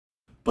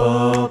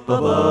Brothers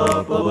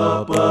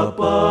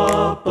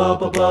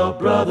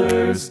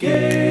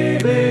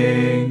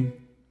Gaming.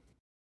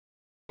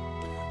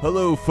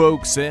 Hello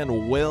folks,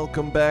 and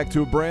welcome back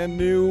to a brand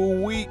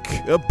new week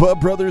of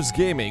Brothers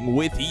Gaming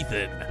with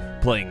Ethan,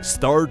 playing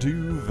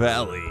Stardew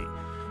Valley.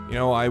 You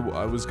know, I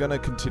was gonna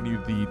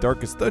continue the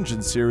Darkest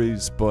Dungeon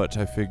series, but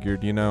I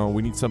figured, you know,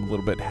 we need something a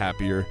little bit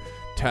happier.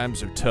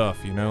 Times are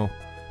tough, you know?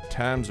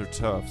 Times are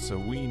tough, so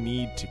we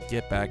need to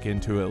get back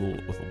into it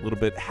with a little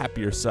bit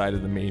happier side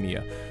of the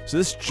mania. So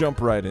let's jump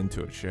right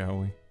into it, shall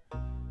we?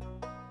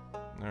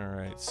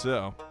 Alright,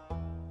 so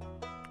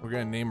we're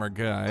gonna name our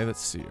guy, let's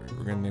see here.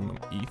 We're gonna name him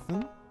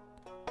Ethan.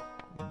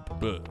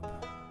 Bub.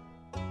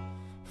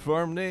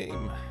 Farm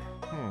name.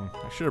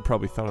 I should have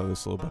probably thought of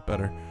this a little bit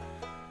better.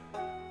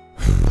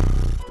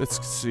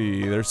 Let's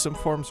see, there's some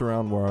farms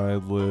around where I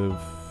live.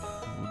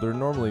 They're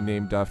normally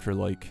named after,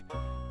 like,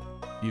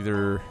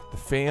 either the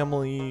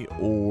family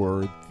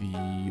or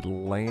the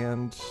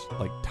land,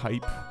 like,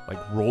 type, like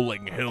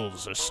Rolling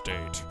Hills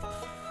Estate.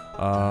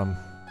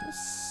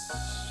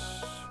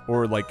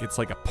 Or, like, it's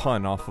like a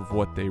pun off of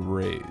what they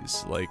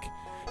raise. Like,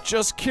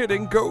 just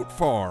kidding, goat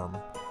farm!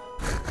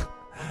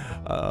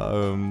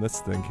 Let's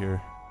think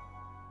here.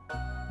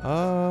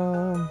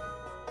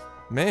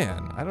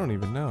 Man, I don't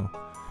even know.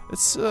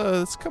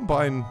 Let's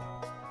combine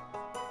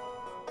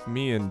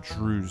me and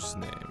Drew's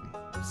name.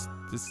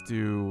 Let's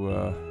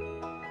do,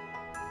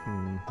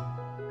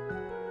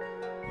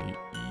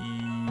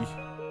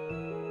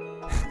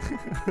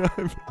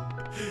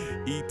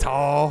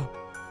 Ethal.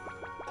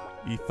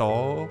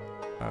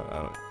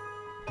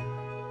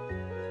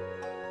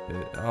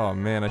 Oh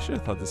man, I should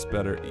have thought this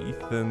better.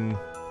 Ethan,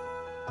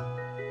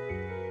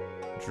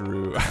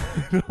 Drew.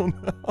 I don't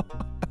know.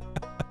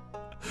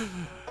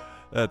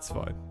 That's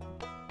fine.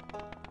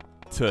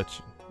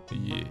 Touching.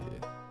 Yeah.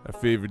 Our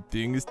favorite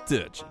thing is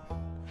touching.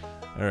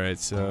 Alright,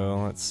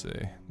 so let's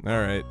see.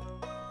 Alright.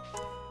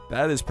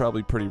 That is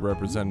probably pretty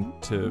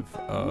representative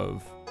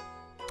of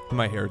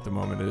my hair at the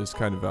moment. It is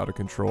kind of out of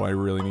control. I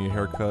really need a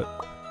haircut.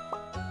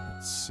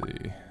 Let's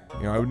see.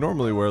 You know, I would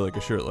normally wear like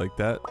a shirt like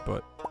that,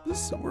 but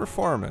we're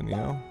farming, you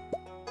know?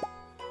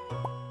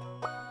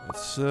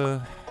 Let's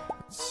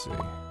see.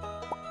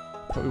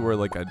 Probably wear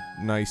like a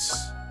nice,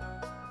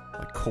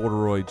 like,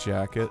 corduroy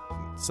jacket.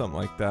 Something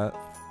like that.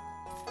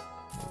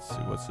 Let's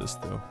see, what's this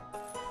though?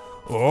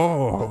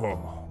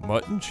 Oh,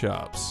 mutton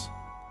chops.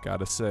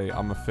 Gotta say,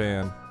 I'm a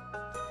fan.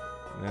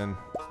 And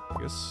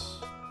I guess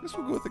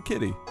we'll go with the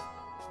kitty.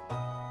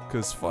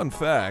 Because, fun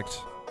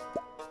fact,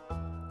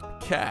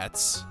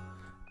 cats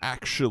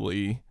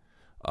actually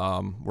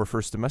were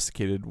first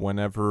domesticated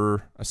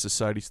whenever a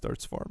society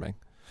starts farming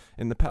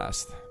in the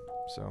past.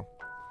 So,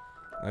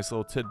 nice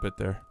little tidbit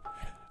there.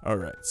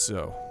 Alright,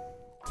 so,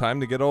 time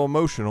to get all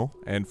emotional,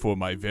 and for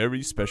my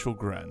very special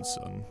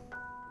grandson,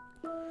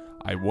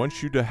 I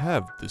want you to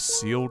have the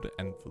sealed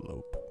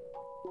envelope.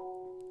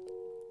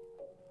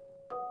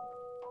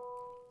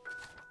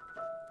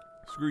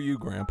 Screw you,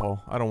 Grandpa.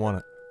 I don't want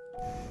it.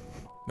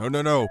 No,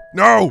 no, no.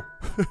 No!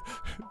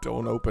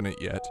 Don't open it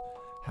yet.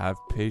 Have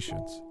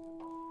patience.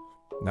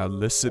 Now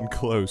listen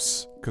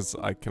close, because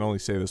I can only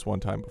say this one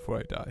time before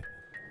I die.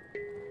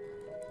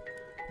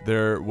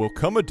 There will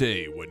come a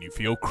day when you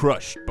feel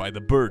crushed by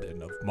the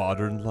burden of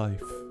modern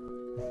life.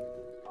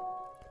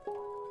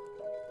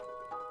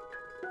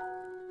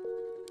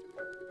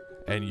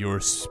 And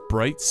your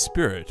bright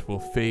spirit will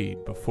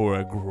fade before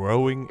a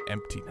growing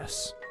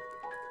emptiness.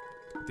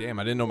 Damn,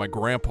 I didn't know my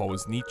grandpa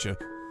was Nietzsche.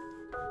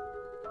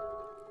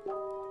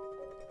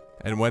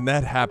 And when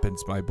that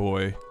happens, my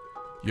boy,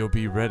 you'll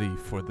be ready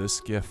for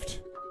this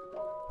gift.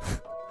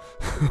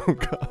 Oh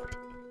god.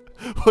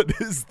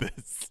 What is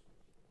this?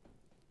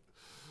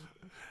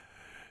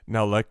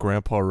 Now let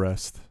Grandpa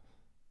rest.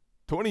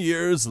 20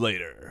 years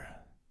later.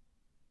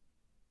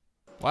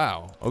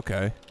 Wow,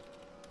 okay.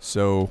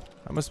 So,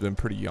 I must have been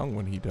pretty young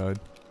when he died.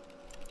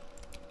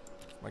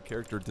 My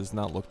character does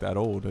not look that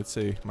old. I'd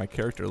say my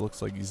character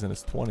looks like he's in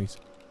his 20s.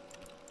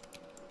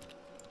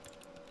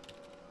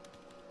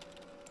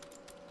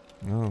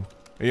 Oh.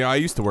 Yeah, I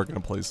used to work in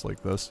a place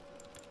like this.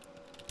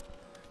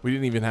 We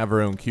didn't even have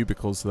our own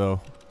cubicles,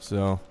 though.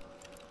 So,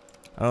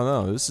 I don't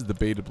know. This is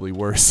debatably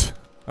worse.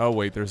 Oh,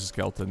 wait, there's a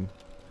skeleton.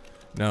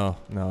 No,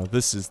 no,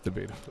 this is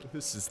debatable.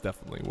 This is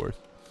definitely worse.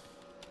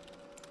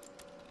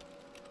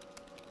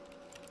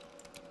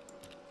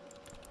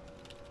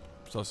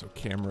 There's also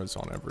cameras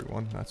on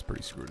everyone. That's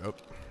pretty screwed up.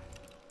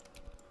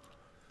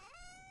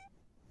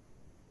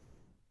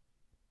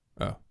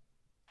 Oh.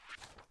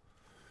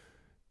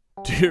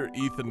 Dear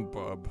Ethan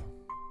Bub.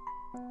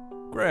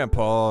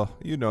 Grandpa,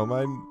 you know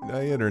my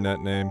internet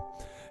name.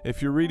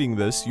 If you're reading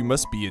this, you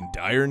must be in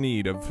dire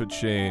need of a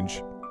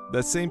change.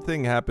 That same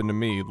thing happened to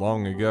me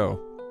long ago,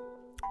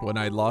 when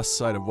I lost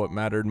sight of what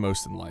mattered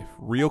most in life,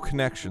 real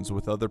connections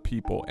with other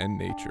people and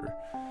nature.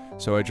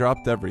 So I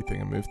dropped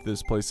everything and moved to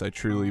this place I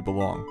truly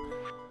belong.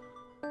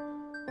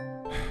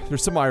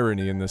 There's some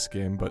irony in this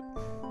game, but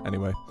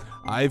anyway.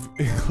 I've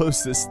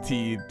enclosed this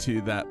deed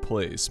to that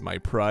place, my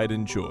pride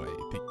and joy,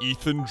 the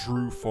Ethan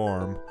Drew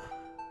Farm.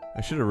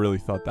 I should have really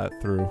thought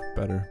that through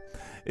better.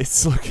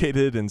 It's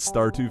located in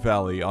Stardew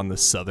Valley on the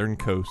southern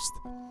coast.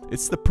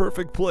 It's the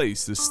perfect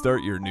place to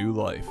start your new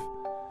life.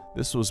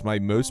 This was my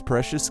most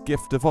precious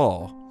gift of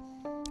all.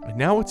 And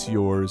now it's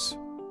yours.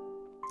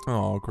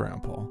 Oh,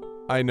 Grandpa.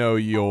 I know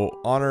you'll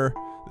honor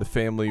the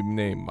family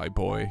name, my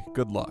boy.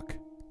 Good luck.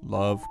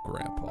 Love,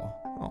 Grandpa.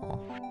 Aw.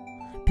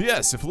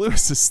 P.S. If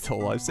Lewis is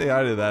still alive, say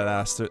hi to that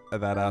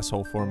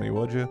asshole for me,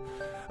 would you?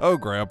 Oh,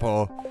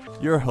 Grandpa,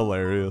 you're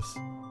hilarious.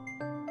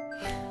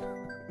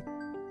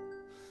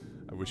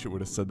 I wish it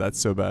would have said that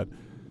so bad.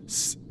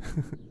 Say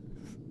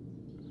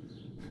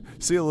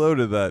hello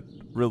to that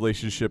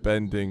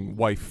relationship-ending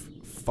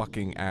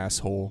wife-fucking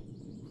asshole.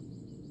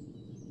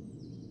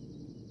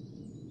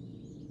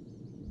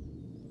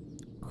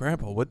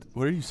 Grandpa, what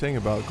are you saying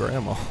about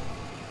Grandma?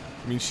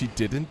 I mean, she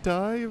didn't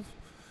die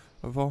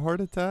of a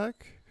heart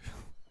attack?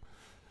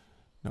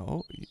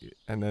 No,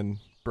 and then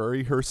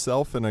bury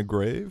herself in a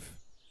grave?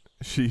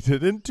 She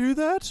didn't do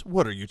that?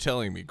 What are you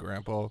telling me,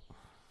 Grandpa?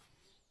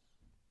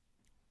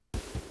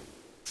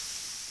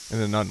 In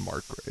an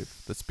unmarked grave,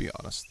 let's be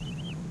honest.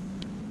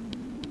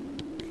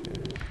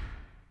 Okay.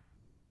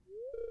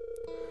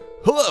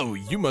 Hello,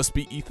 you must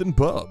be Ethan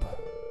Bubb.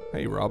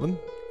 Hey, Robin.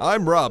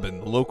 I'm Robin,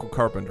 the local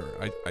carpenter.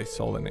 I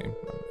saw the name.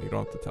 You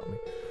don't have to tell me.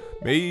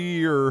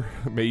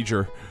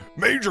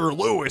 Major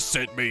Lewis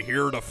sent me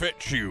here to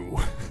fetch you.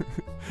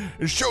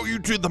 And show you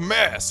to the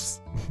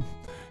mess.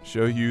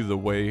 Show you the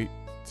way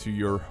to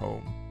your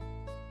home.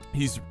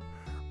 He's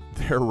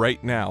there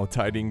right now,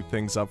 tidying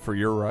things up for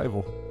your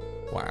arrival.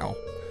 Wow.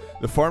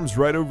 The farm's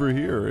right over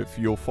here if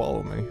you'll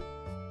follow me.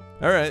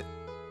 Alright.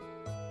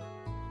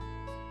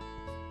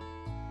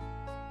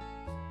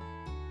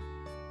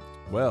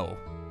 Well.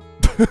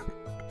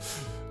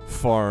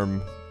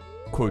 Farm.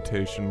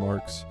 Quotation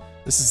marks.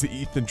 This is the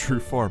Ethan True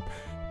Farm.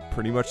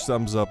 Pretty much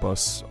sums up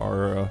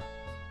our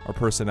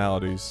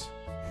personalities.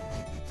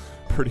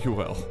 Pretty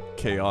well.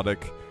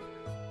 Chaotic.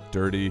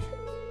 Dirty.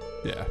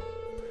 Yeah.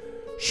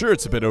 Sure,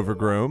 it's a bit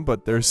overgrown,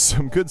 but there's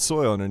some good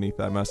soil underneath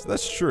that mess.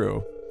 That's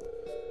true.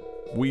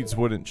 Weeds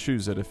wouldn't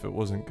choose it if it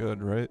wasn't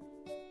good, right?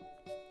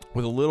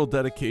 With a little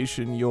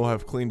dedication, you'll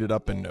have cleaned it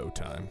up in no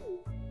time.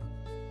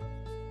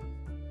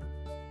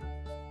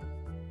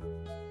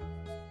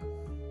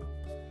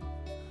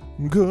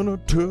 I'm gonna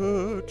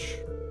touch.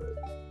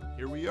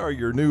 Here we are,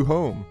 your new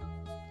home.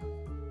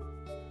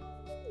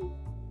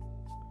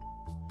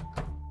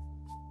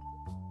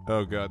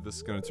 Oh god, this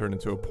is gonna turn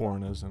into a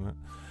porn, isn't it?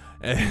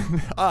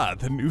 And,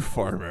 the new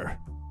farmer.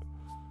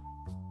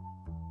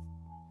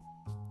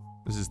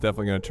 This is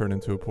definitely gonna turn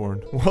into a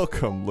porn.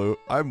 Welcome, Lou.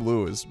 I'm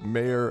Lewis,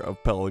 mayor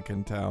of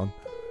Pelican Town.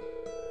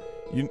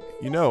 You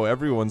know,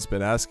 everyone's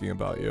been asking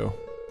about you.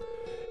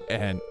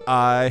 And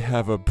I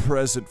have a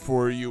present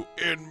for you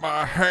in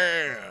my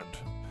hand.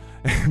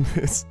 And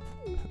it's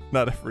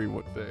not every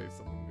one day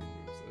someone new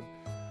moves in.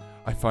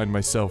 I find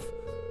myself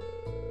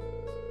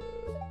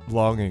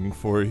longing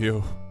for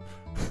you.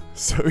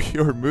 So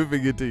you're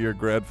moving into your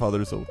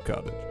grandfather's old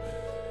cottage.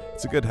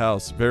 It's a good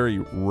house, very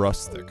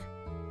rustic.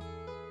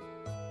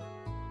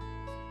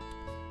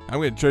 I'm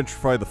gonna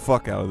gentrify the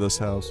fuck out of this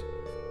house.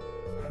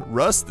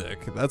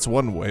 Rustic? That's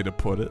one way to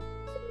put it.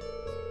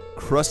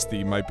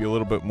 Crusty might be a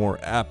little bit more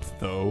apt,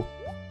 though.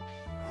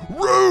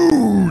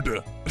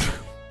 Rude!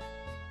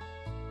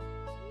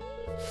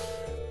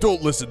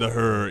 Don't listen to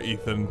her,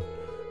 Ethan.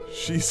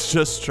 She's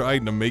just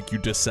trying to make you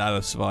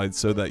dissatisfied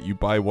so that you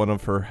buy one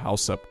of her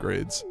house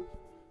upgrades.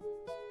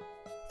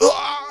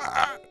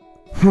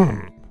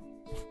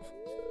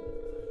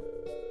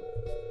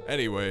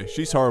 Anyway,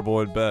 she's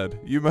horrible in bed.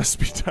 You must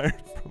be tired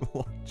from a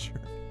long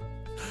journey.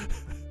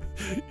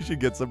 You should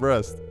get some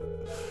rest.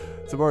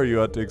 Tomorrow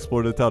you ought to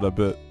explore the town a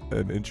bit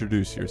and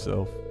introduce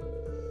yourself.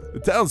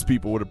 The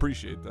townspeople would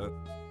appreciate that.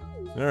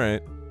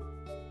 Alright.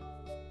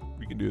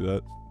 We can do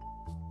that.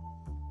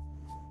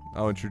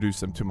 I'll introduce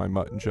them to my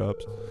mutton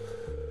chops.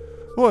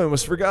 Oh, I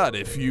almost forgot.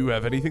 If you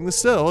have anything to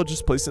sell,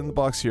 just place it in the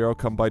box here. I'll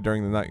come by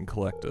during the night and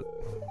collect it.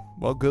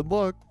 Well, good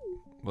luck.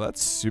 Well,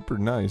 that's super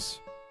nice.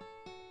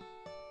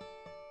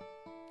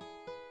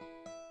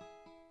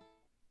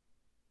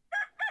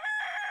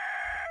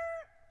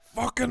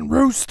 Fucking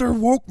rooster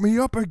woke me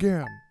up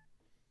again.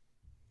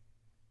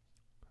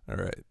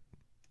 Alright.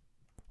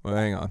 Well,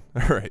 hang on.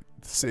 Alright.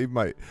 Save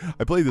my...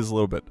 I played this a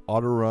little bit.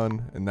 Auto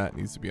run, and that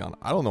needs to be on.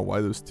 I don't know why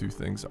those two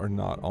things are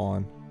not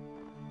on.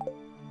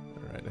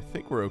 Alright, I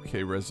think we're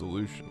okay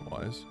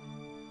resolution-wise.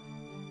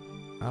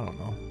 I don't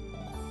know.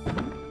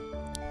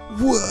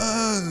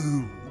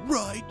 Whoa!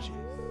 Righteous!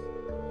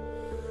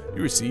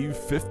 You receive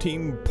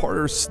 15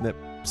 parsnip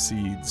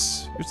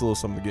seeds. Here's a little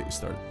something to get you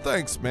started.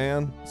 Thanks,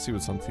 man. Let's see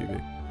what's on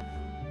TV.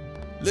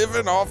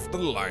 Living off the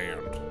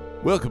land.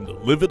 Welcome to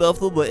Living Off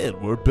the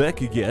Land. We're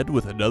back again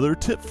with another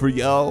tip for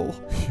y'all.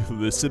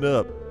 Listen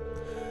up.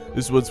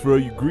 This one's for all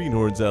you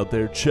greenhorns out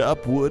there.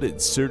 Chop wood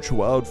and search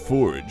wild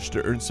forage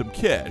to earn some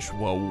cash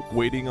while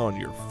waiting on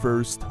your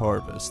first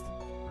harvest.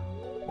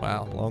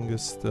 Wow,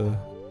 longest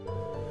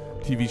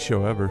TV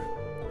show ever.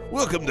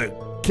 Welcome to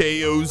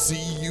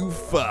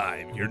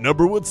KOZU5, your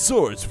 #1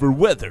 source for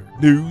weather,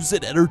 news,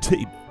 and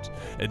entertainment.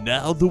 And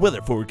now the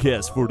weather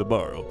forecast for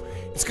tomorrow.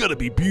 It's gonna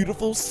be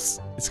beautiful.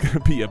 It's gonna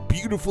be a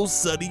beautiful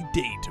sunny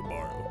day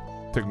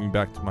tomorrow. Took me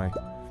back to my.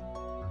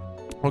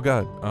 Oh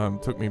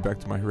God, took me back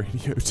to my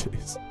radio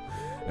days.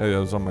 I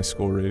was on my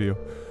school radio.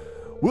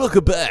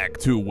 Welcome back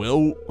to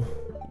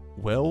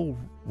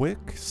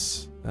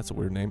Wellwicks. That's a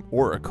weird name.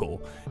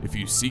 Oracle. If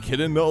you seek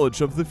hidden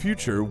knowledge of the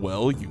future,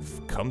 well,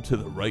 you've come to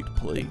the right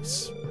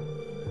place.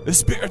 The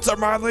spirits are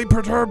mildly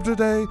perturbed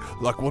today.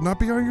 Luck will not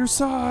be on your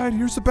side.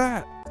 Here's a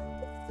bat.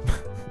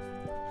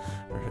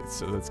 Alright,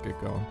 so let's get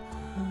going.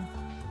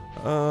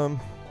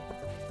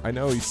 I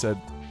know he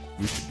said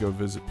we should go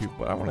visit people,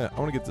 but I wanna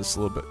get this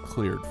a little bit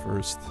cleared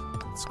first.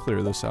 Let's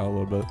clear this out a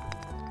little bit.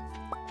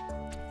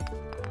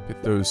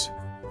 Get those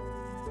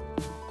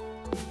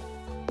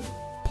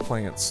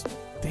plants.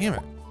 Damn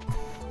it.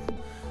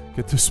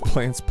 Get those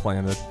plants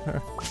planted.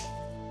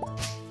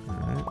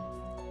 Alright.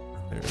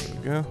 There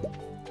we go.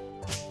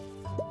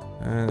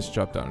 And let's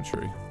chop down a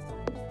tree.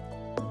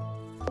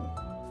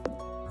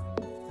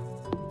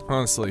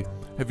 Honestly,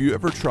 have you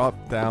ever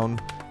chopped down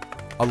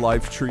a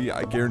live tree?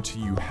 I guarantee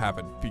you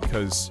haven't,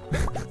 because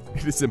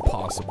it is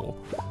impossible.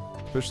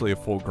 Especially a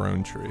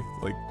full-grown tree.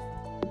 Like,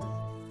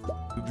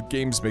 the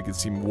games make it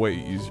seem way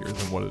easier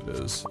than what it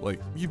is.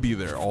 Like, you'd be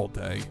there all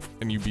day,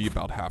 and you'd be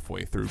about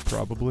halfway through,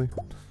 probably.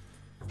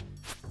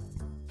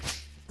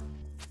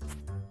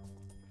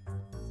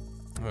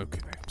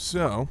 Okay,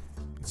 so,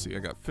 let's see, I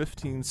got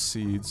 15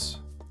 seeds.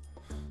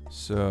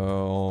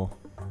 So,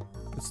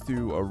 let's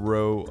do a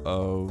row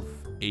of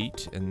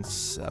 8 and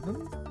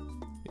 7.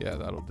 Yeah,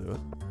 that'll do it.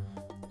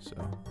 So,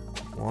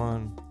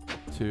 1,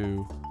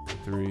 2,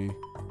 3,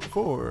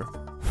 4,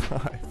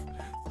 5,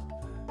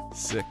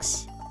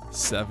 6,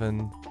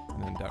 7,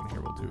 and then down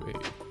here we'll do 8.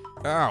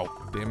 Ow!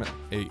 Damn it,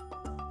 8.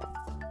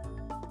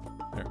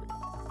 There we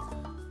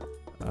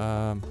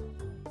go.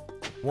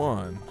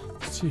 1,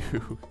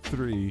 2,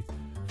 3,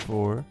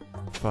 4,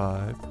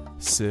 5,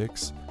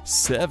 6,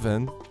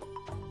 7.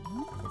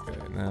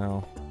 Okay,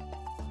 now.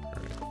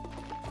 Alright.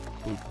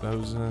 Boop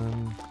those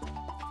in.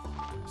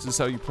 This is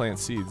how you plant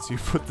seeds. You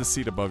put the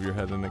seed above your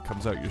head and it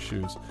comes out your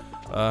shoes.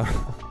 Alright,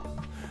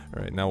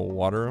 now we'll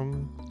water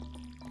them.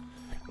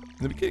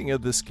 In the beginning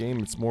of this game,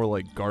 it's more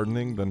like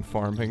gardening than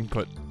farming,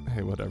 but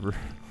hey, whatever.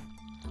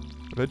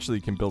 Eventually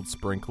you can build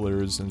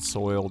sprinklers and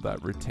soil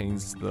that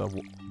retains the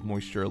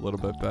moisture a little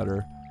bit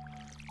better.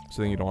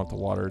 So then you don't have to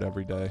water it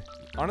every day.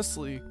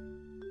 Honestly,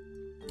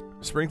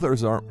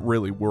 sprinklers aren't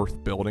really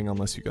worth building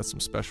unless you got some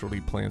specialty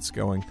plants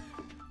going,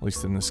 at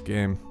least in this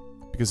game,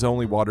 because it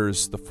only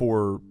waters the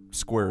 4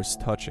 squares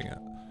touching it,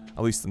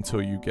 at least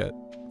until you get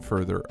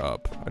further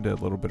up. I did a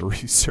little bit of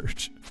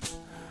research.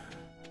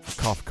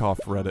 Cough, cough,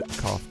 Reddit,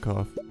 cough,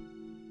 cough.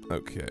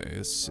 Okay,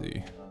 let's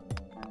see.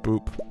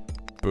 Boop,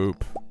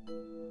 boop,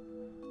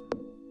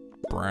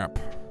 brap.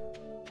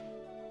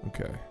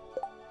 Okay.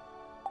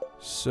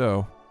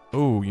 So,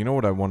 oh, you know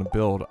what I want to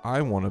build?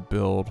 I want to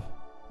build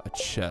a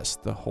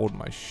chest to hold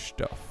my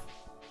stuff.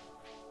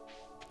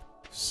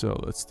 So,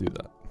 let's do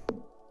that.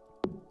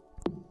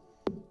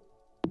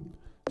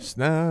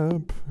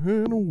 Snap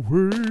and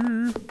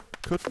away,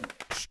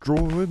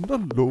 destroying the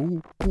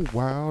local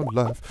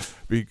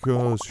wildlife,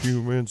 because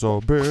humans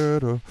are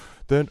better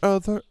than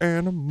other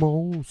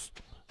animals.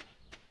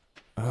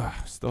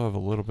 Still have a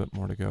little bit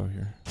more to go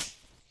here.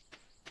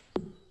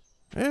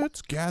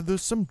 Let's gather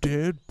some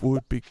dead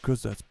wood,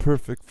 because that's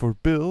perfect for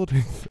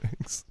building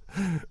things.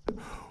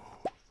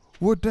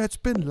 Wood that's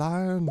been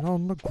lying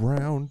on the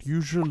ground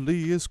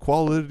usually is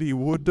quality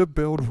wood to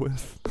build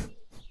with.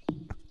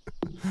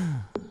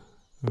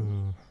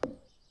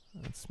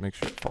 Let's make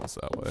sure it falls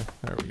that way.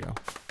 There we go.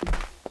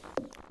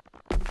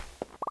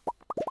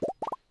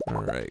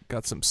 Alright,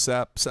 got some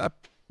sap.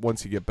 Sap,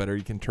 once you get better,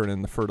 you can turn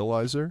in the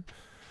fertilizer.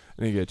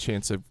 And you get a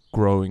chance of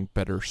growing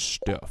better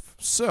stuff.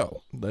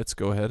 So, let's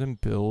go ahead and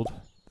build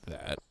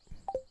that.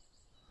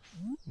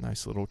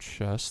 Nice little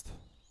chest.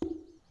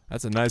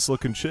 That's a nice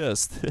looking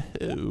chest.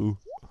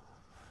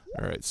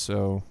 Alright,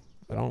 so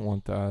I don't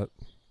want that.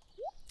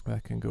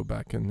 That can go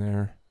back in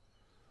there.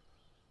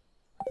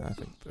 I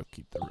think they'll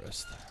keep the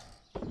rest.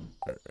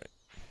 Alright.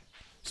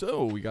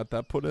 So, we got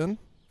that put in.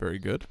 Very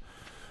good.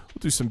 We'll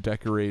do some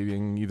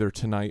decorating either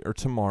tonight or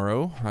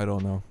tomorrow. I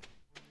don't know.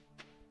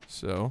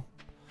 So,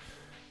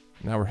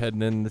 now we're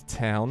heading into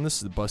town. This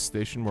is the bus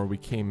station where we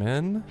came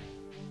in.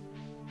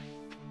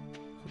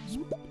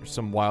 There's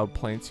some wild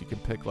plants you can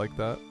pick like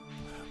that.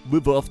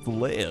 Live off the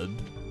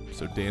land.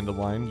 So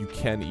dandelion, you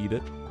can eat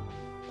it.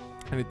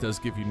 And it does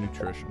give you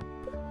nutrition.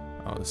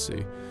 Oh, let's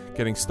see.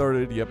 Getting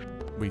started, yep.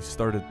 We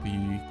started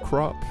the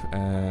crop,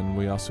 and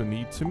we also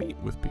need to meet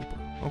with people.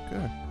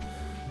 Okay.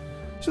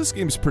 So this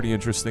game's pretty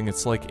interesting.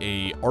 It's like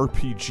a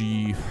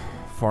RPG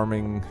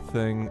farming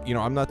thing. You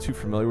know, I'm not too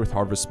familiar with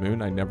Harvest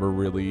Moon. I never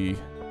really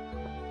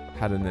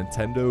had a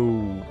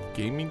Nintendo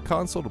gaming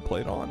console to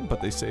play it on,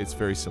 but they say it's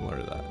very similar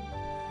to that.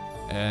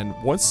 And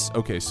once,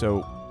 okay,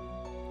 so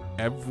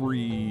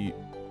every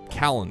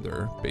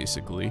calendar,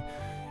 basically,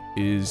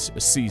 is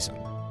a season.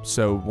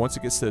 So once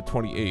it gets to the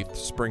 28th,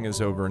 spring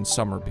is over and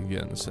summer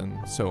begins,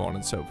 and so on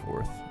and so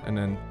forth. And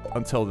then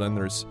until then,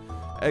 there's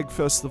egg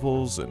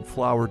festivals and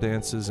flower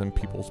dances and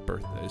people's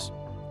birthdays.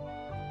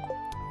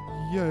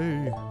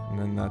 Yay! And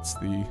then that's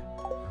the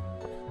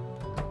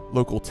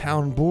local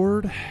town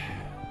board.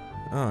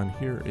 Oh, and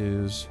here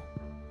is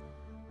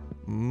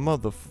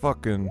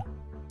motherfucking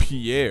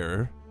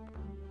Pierre.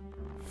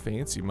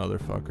 Fancy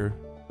motherfucker.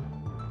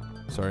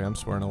 Sorry, I'm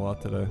swearing a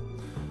lot today.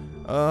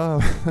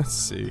 Let's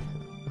see.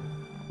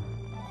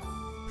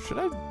 Should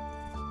I?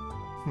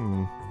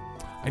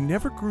 I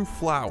never grew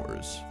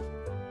flowers.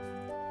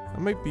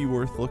 That might be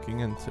worth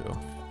looking into.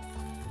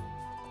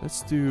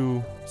 Let's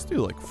do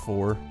like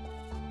 4.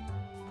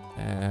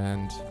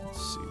 And let's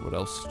see, what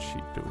else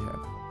cheap do we have?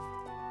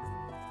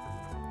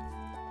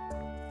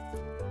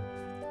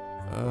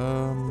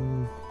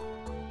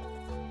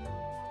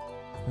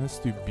 Let's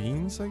do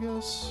beans, I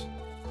guess.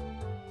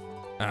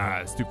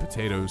 Let's do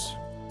potatoes.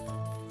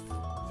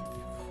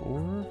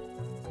 4.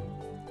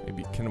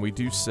 Maybe, can we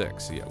do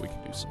 6? Yeah, we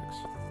can do 6.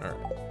 Alright.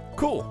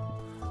 Cool!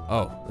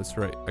 Oh, that's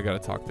right. I gotta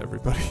talk to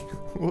everybody.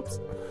 Whoops.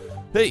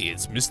 Hey,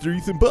 it's Mr.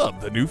 Ethan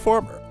Bubb, the new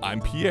farmer.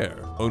 I'm Pierre,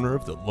 owner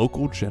of the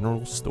local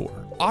general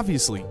store.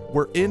 Obviously,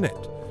 we're in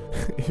it.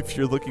 If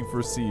you're looking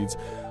for seeds,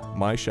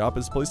 my shop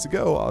is the place to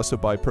go. I'll also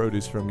buy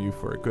produce from you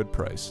for a good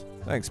price.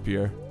 Thanks,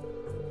 Pierre.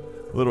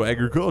 A little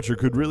agriculture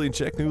could really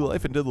inject new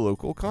life into the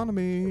local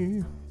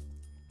economy.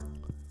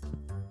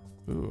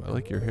 Ooh, I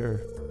like your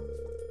hair.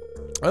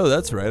 Oh,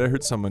 that's right. I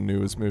heard someone new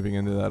was moving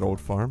into that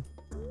old farm.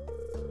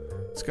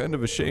 It's kind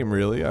of a shame,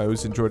 really. I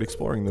always enjoyed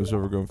exploring those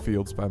overgrown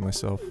fields by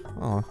myself.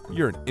 Aw,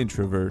 you're an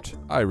introvert.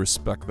 I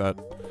respect that.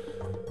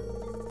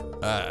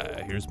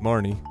 Here's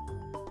Marnie.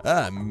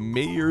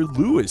 Mayor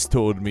Lewis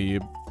told me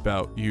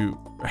about you.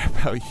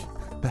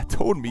 That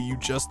told me you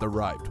just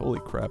arrived.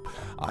 Holy crap.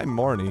 I'm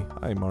Marnie.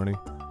 Hi, Marnie.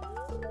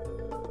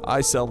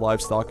 I sell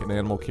livestock and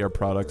animal care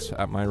products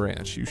at my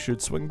ranch. You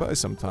should swing by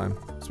sometime,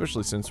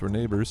 especially since we're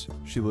neighbors.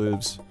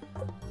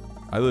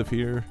 I live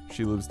here.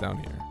 She lives down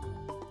here.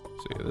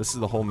 So yeah, this is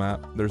the whole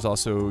map. There's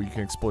also, you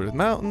can explore the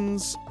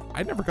mountains.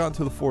 I never got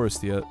into the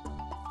forest yet,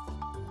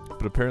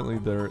 but apparently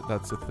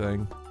that's a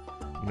thing.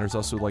 And there's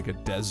also like a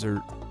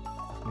desert,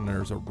 and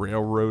there's a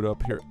railroad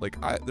up here. Like,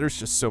 there's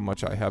just so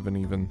much I haven't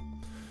even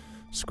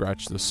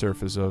scratched the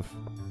surface of.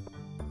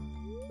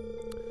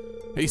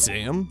 Hey,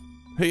 Sam.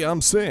 Hey,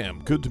 I'm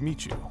Sam. Good to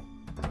meet you.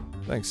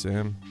 Thanks,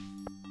 Sam.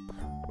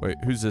 Wait,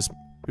 who's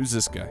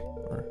this guy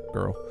or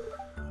girl?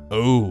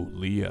 Oh,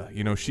 Leah.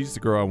 You know, she's the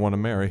girl I want to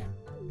marry.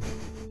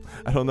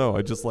 I don't know,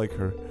 I just like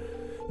her.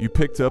 You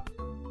picked a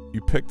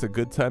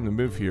good time to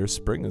move here.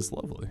 Spring is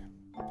lovely.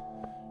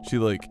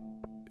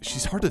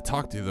 She's hard to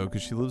talk to though,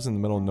 because she lives in the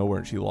middle of nowhere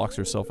and she locks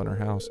herself in her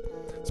house.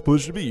 It's a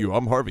pleasure to meet you.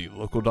 I'm Harvey,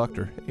 local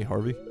doctor. Hey,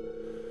 Harvey.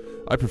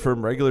 I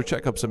perform regular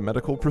checkups and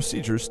medical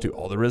procedures to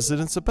all the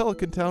residents of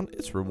Pelican Town.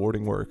 It's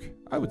rewarding work,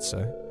 I would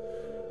say.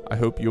 I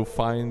hope you'll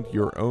find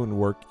your own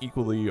work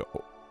equally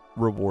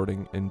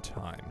rewarding in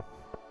time.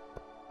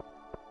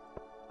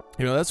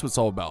 You know, that's what it's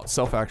all about.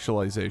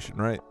 Self-actualization,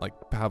 right? Like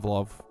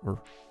Pavlov,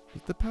 or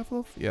was it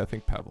Pavlov? Yeah, I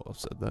think Pavlov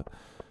said that.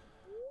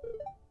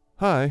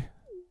 Hi.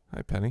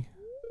 Hi, Penny.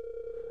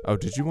 Oh,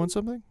 did you want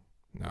something?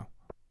 No,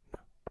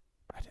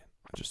 I didn't.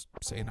 I'm just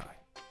saying hi.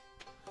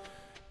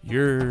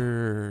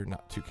 You're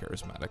not too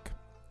charismatic.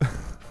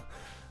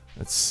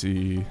 Let's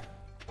see.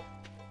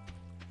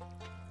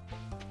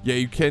 Yeah,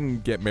 you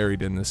can get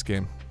married in this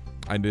game.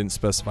 I didn't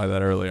specify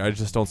that earlier. I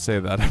just don't say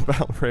that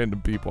about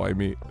random people I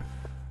meet.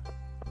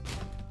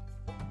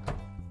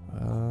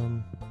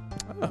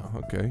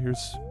 Oh, okay,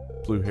 here's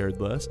blue-haired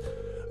lass.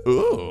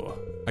 Ooh,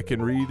 I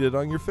can read it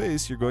on your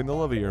face. You're going to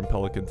love it here in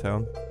Pelican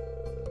Town.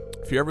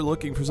 If you're ever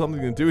looking for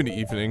something to do in the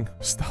evening,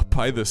 stop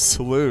by the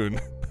saloon.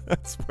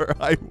 That's where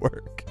I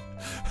work.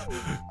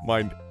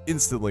 Mine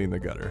instantly in the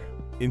gutter.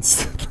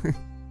 Instantly.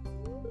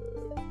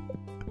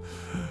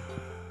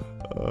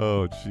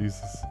 Oh,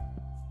 Jesus.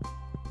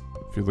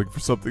 If you're looking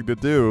for something to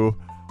do,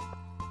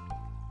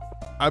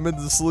 I'm in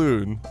the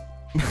saloon.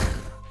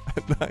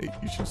 At night,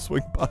 you should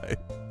swing by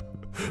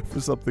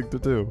for something to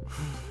do.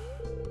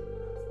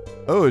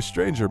 Oh, a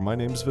stranger. My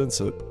name's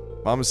Vincent.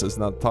 Mama says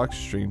not to talk to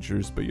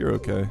strangers, but you're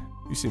okay.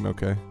 You seem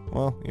okay.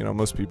 Well, you know,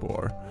 most people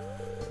are.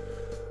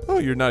 Oh,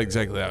 you're not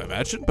exactly how I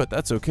imagined, but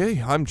that's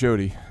okay. I'm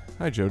Jody.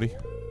 Hi, Jody.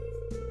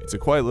 It's a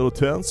quiet little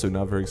town, so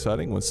not very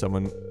exciting when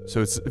someone...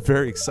 So it's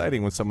very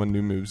exciting when someone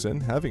new moves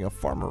in. Having a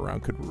farmer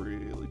around could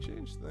really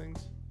change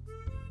things.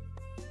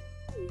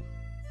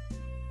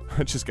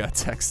 I just got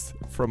a text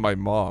from my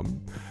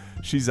mom.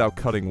 She's out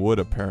cutting wood,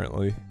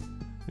 apparently.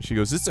 And she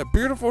goes, "It's a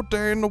beautiful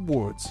day in the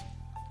woods."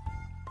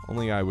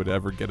 Only I would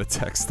ever get a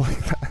text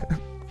like that.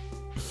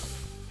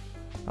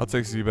 I'll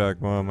text you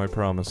back, Mom, I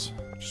promise.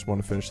 Just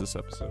want to finish this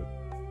episode.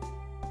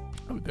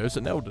 Oh, there's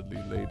an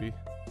elderly lady.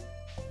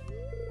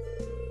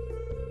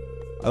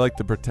 I like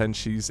to pretend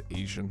she's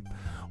Asian.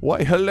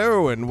 Why,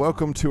 hello, and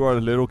welcome to our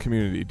little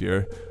community,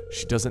 dear.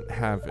 She doesn't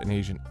have an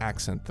Asian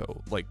accent,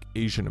 though, like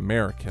Asian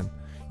American.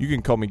 You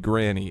can call me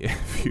Granny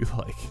if you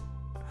like.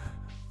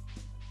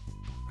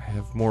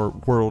 have more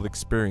world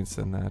experience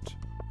than that.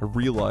 I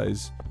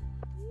realize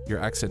your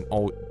accent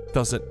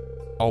doesn't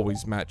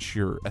always match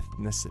your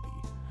ethnicity.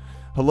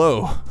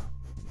 Hello.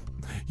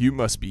 You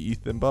must be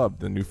Ethan Bubb,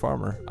 the new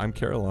farmer. I'm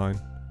Caroline.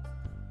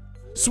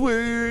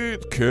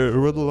 Sweet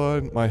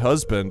Caroline. My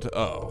husband.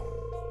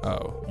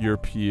 Oh, you're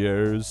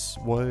Pierre's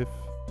wife?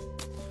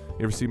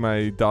 You ever see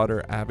my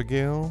daughter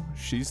Abigail?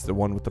 She's the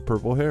one with the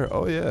purple hair.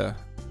 Oh, yeah.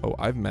 Oh,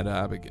 I've met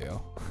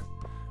Abigail.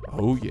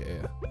 Oh,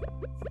 yeah.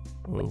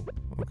 Oh,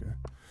 okay.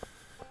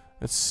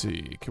 Let's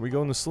see. Can we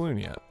go in the saloon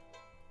yet?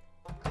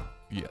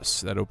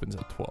 Yes, that opens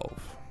at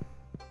 12.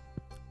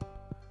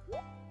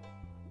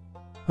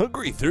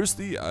 Hungry,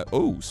 thirsty.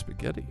 Oh,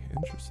 spaghetti.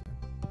 Interesting.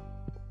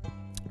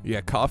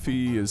 Yeah,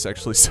 coffee is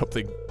actually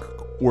something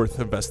worth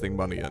investing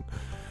money in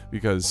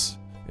because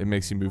it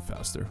makes you move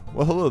faster.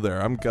 Well, hello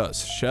there. I'm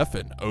Gus, chef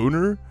and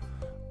owner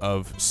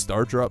of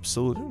Stardew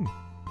Saloon.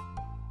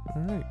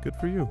 All right, good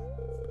for you.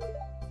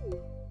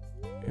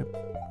 Yep.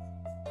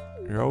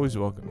 You're always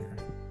welcome here.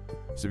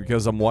 Is it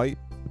because I'm white?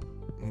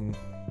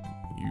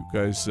 You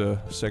guys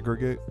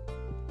segregate?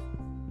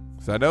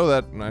 'Cause I know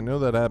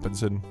that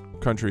happens in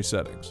country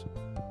settings.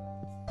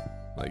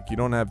 Like, you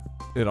don't have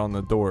it on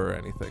the door or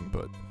anything,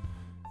 but,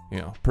 you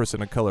know, a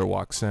person of color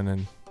walks in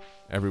and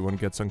everyone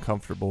gets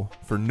uncomfortable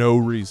for no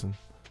reason.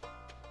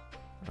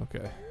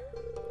 Okay.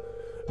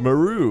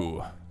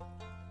 Meru,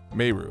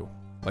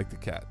 like the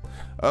cat.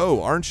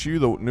 Oh, aren't you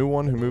the new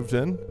one who moved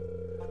in?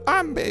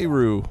 I'm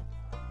Meru.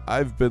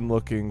 I've been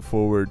looking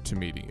forward to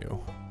meeting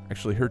you.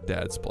 Actually, her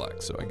dad's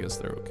black, so I guess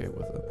they're okay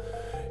with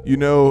it. You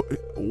know,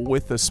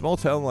 with a small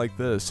town like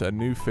this, a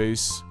new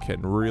face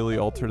can really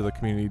alter the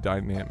community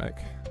dynamic.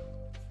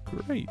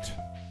 Great.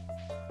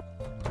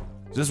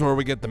 Is this where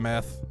we get the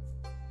meth?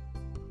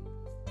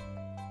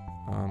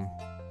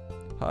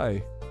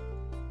 Hi.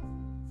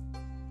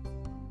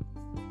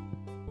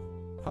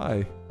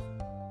 Hi.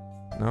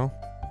 No?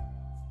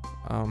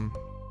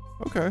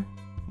 Okay.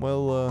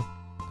 Well,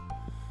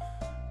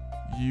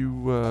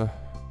 you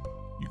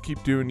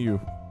keep doing you.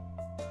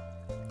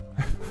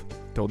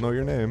 Don't know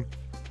your name.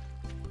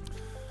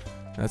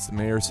 That's the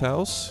mayor's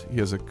house. He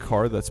has a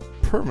car that's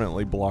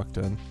permanently blocked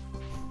in.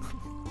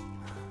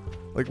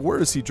 Like, where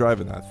is he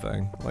driving that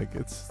thing? Like,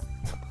 it's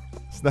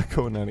not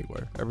going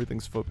anywhere.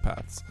 Everything's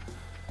footpaths.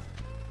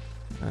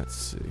 Let's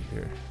see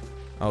here.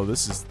 Oh,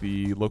 this is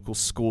the local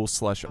school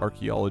 /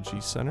 archaeology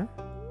center.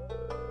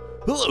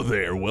 Hello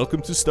there.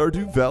 Welcome to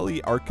Stardew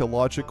Valley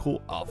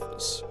Archaeological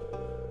Office.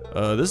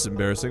 This is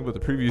embarrassing, but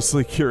the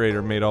previously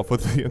curator made off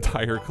with the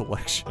entire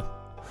collection.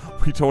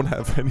 We don't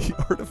have any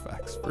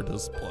artifacts for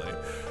display.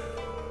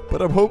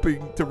 But I'm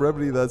hoping to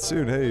remedy that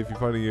soon. Hey, if you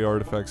find any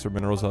artifacts or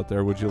minerals out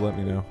there, would you let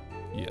me know?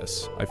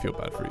 Yes, I feel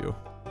bad for you.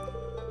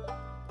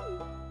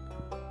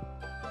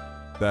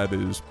 That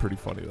is pretty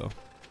funny, though.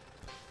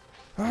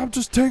 I'm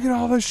just taking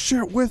all this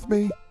shit with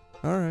me.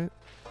 Alright.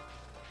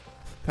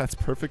 That's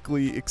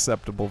perfectly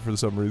acceptable for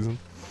some reason.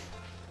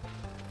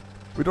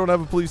 We don't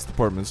have a police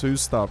department, so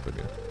who's stopping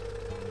you?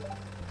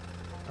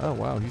 Oh,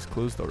 wow, he's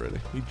closed already.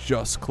 He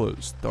just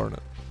closed, darn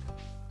it.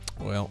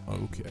 Well,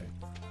 okay.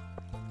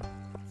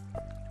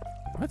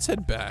 Let's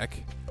head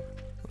back.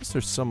 Unless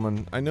there's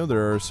someone... I know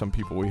there are some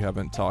people we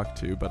haven't talked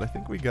to, but I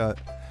think we got...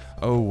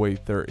 Oh,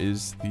 wait, there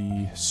is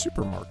the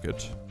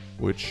supermarket,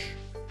 which...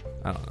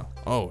 I don't know.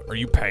 Oh, are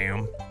you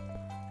Pam?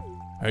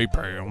 Hey,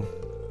 Pam.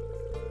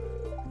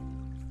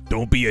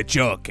 Don't be a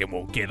jerk and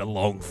we'll get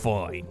along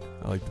fine.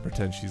 I like to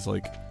pretend she's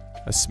like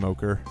a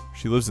smoker.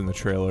 She lives in the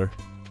trailer.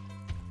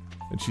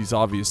 And she's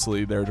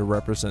obviously there to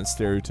represent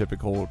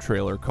stereotypical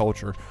trailer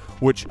culture,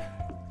 which,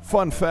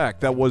 fun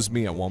fact, that was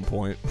me at one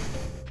point.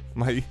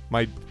 My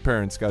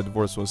parents got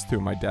divorced once too.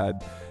 My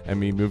dad and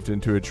me moved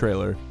into a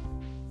trailer,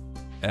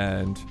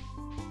 and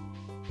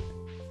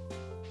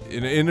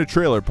in a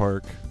trailer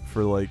park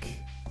for like,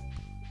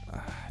 I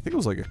think it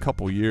was like a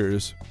couple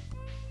years.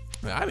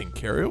 I didn't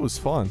care. It was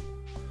fun.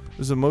 It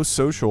was the most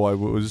social I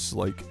was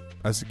like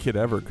as a kid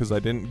ever, because I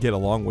didn't get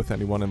along with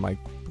anyone in my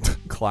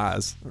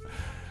class.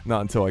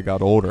 Not until I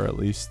got older, at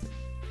least.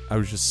 I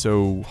was just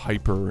so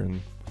hyper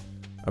and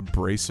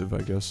abrasive,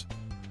 I guess.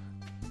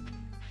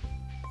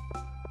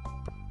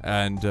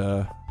 And,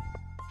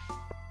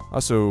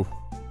 also,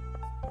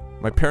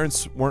 my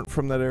parents weren't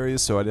from that area,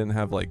 so I didn't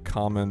have, like,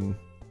 common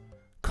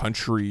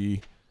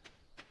country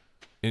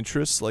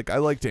interests. Like, I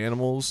liked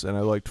animals, and I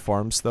liked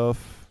farm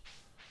stuff,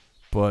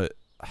 but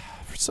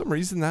for some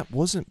reason, that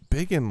wasn't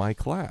big in my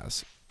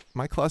class.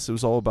 My class, it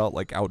was all about,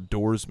 like,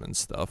 outdoorsman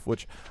stuff,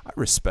 which I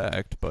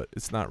respect, but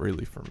it's not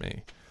really for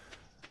me.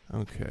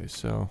 Okay,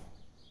 so...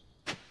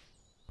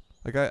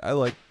 Like, I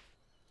like...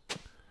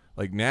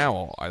 Like,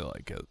 now I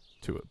like it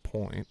to a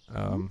point.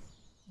 Hang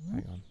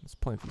on, let's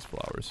plant these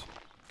flowers.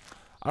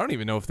 I don't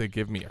even know if they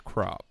give me a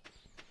crop.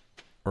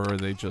 Or are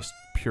they just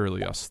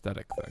purely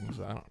aesthetic things?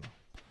 I don't know.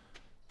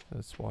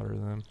 Let's water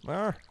them.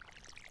 Ah!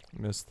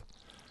 Missed.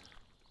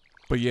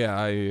 But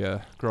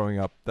yeah, growing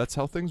up, that's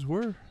how things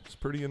were. It's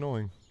pretty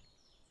annoying.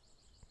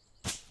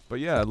 But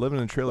yeah, living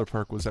in a trailer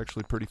park was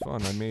actually pretty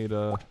fun. I made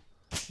a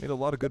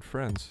lot of good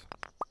friends.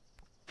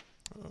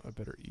 I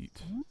better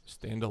eat.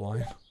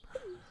 Dandelion.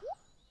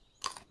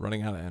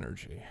 Running out of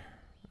energy.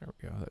 There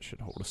we go. That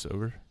should hold us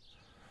over.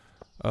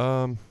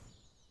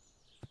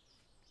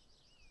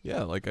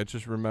 Yeah, like I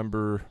just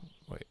remember.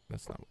 Wait,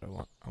 that's not what I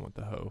want. I want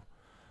the hoe.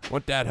 I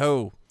want that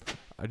hoe.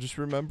 I just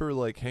remember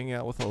like hanging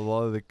out with a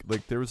lot of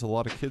there was a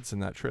lot of kids in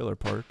that trailer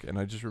park, and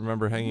I just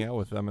remember hanging out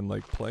with them and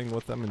like playing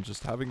with them and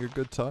just having a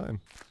good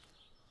time.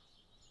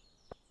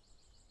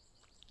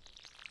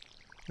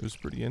 It was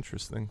pretty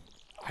interesting.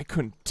 I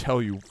couldn't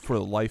tell you for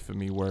the life of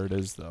me where it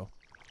is though.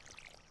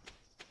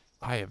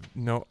 I have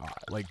no,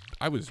 like,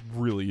 I was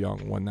really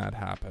young when that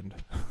happened.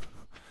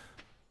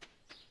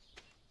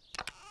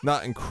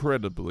 Not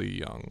incredibly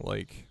young,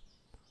 like,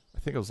 I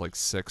think I was like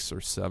 6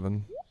 or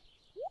 7.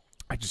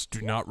 I just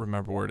do not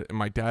remember where it is. And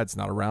my dad's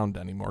not around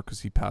anymore because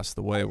he passed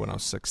away when I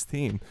was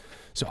 16.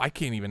 So I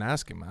can't even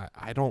ask him.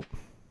 I don't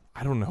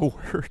know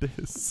where it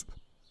is.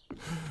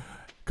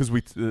 Because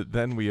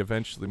then we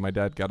eventually, my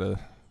dad got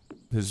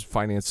his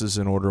finances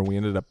in order, and we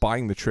ended up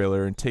buying the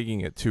trailer and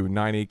taking it to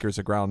 9 acres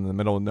of ground in the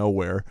middle of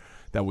nowhere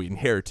that we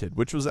inherited,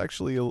 which was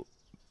actually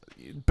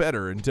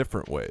better in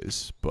different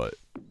ways, but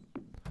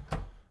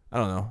I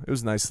don't know. It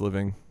was nice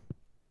living,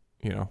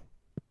 you know,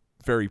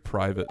 very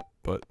private,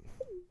 but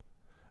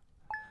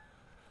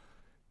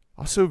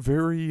also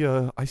very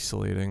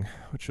isolating,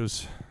 which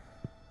was,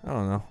 I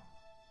don't know,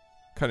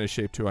 kind of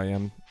shaped who I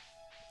am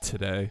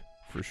today,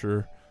 for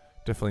sure.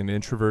 Definitely an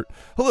introvert.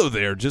 Hello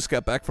there, just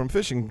got back from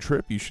fishing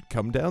trip. You should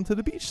come down to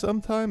the beach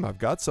sometime. I've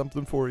got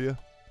something for you.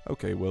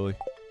 Okay, Willie.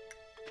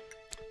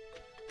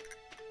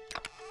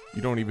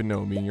 You don't even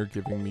know me and you're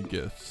giving me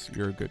gifts.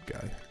 You're a good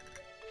guy.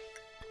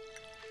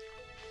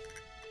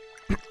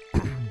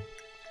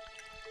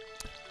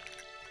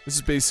 This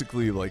is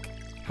basically like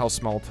how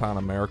small town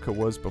America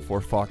was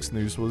before Fox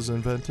News was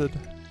invented.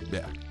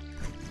 Yeah.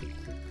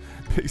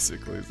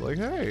 Basically, it's like,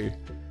 hey,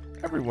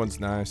 everyone's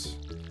nice.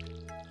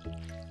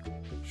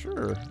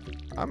 Sure,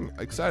 I'm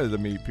excited to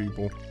meet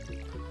people.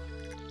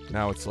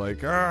 Now it's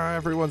like,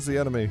 everyone's the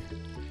enemy.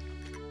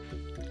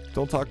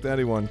 Don't talk to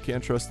anyone,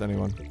 can't trust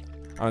anyone.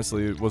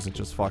 Honestly, it wasn't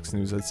just Fox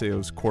News, I'd say it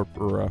was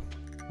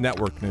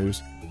network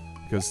news.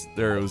 Because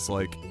there it was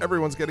like,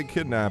 everyone's getting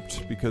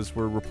kidnapped because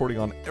we're reporting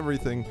on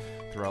everything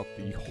throughout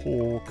the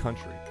whole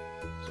country.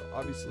 So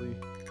obviously,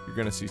 you're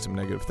gonna see some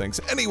negative things.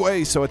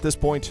 Anyway, so at this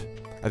point,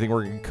 I think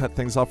we're gonna cut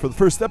things off for the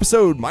first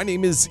episode. My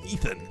name is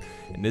Ethan,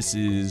 and this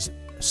is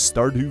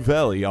Stardew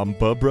Valley on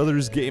Bub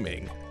Brothers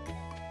Gaming.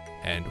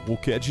 And we'll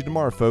catch you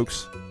tomorrow,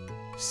 folks.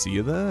 See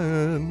you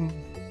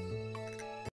then.